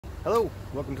Hello,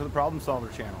 welcome to the Problem Solver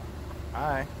channel.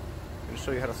 I'm going to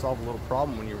show you how to solve a little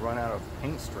problem when you run out of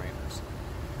paint strainers.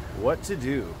 What to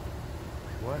do?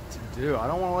 What to do? I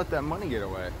don't want to let that money get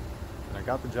away. And I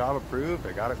got the job approved.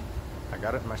 I got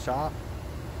it in my shop.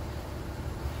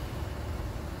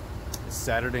 It's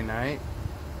Saturday night.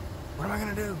 What am I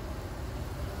going to do?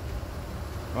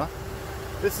 Well,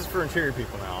 this is for interior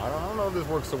people now. I don't know if this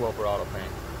works so well for auto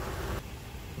paint.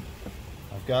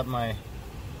 I've got my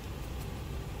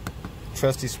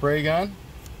trusty spray gun.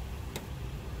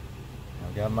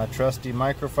 I've got my trusty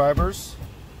microfibers,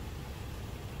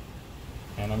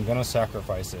 and I'm gonna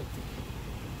sacrifice it.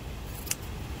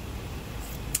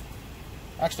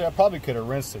 Actually, I probably could have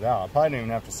rinsed it out. I probably didn't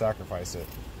even have to sacrifice it.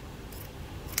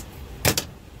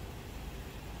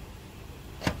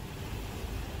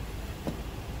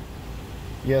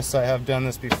 Yes, I have done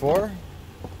this before,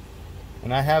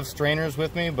 and I have strainers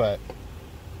with me, but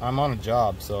I'm on a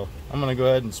job, so I'm gonna go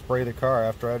ahead and spray the car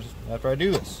after I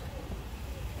do this.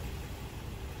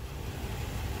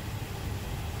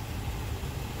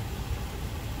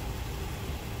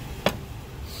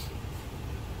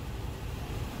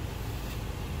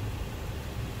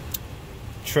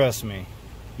 Trust me,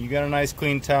 you got a nice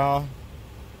clean towel,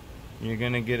 you're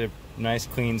gonna get a nice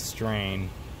clean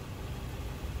strain.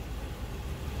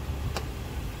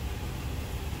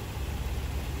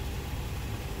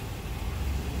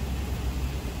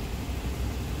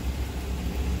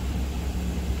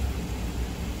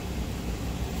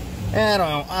 And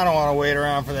I don't want to wait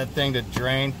around for that thing to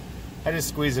drain. I just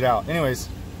squeeze it out. Anyways.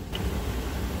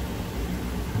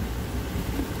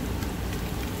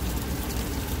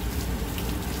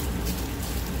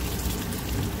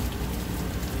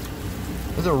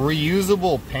 There's a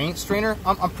reusable paint strainer.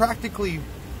 I'm practically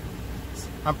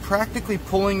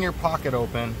pulling your pocket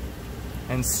open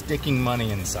and sticking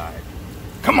money inside.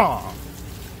 Come on.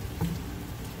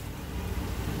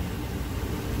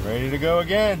 Ready to go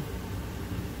again.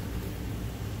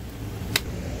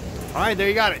 Alright, there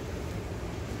you got it.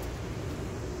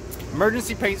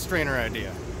 Emergency paint strainer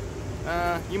idea.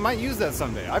 You might use that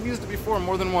someday. I've used it before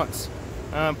more than once.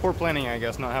 Poor planning, I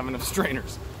guess, not having enough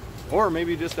strainers. Or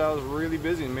maybe just I was really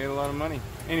busy and made a lot of money.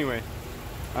 Anyway,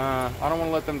 I don't want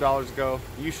to let them dollars go.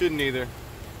 You shouldn't either.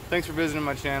 Thanks for visiting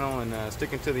my channel and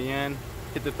sticking to the end.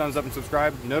 Hit the thumbs up and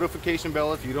subscribe. Notification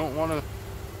bell if you don't want to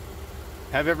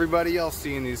have everybody else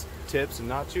seeing these tips and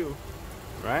not you.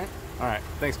 Right? Alright,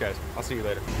 thanks guys. I'll see you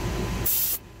later.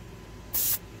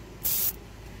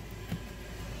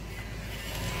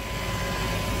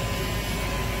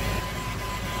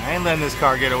 I ain't letting this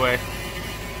car get away.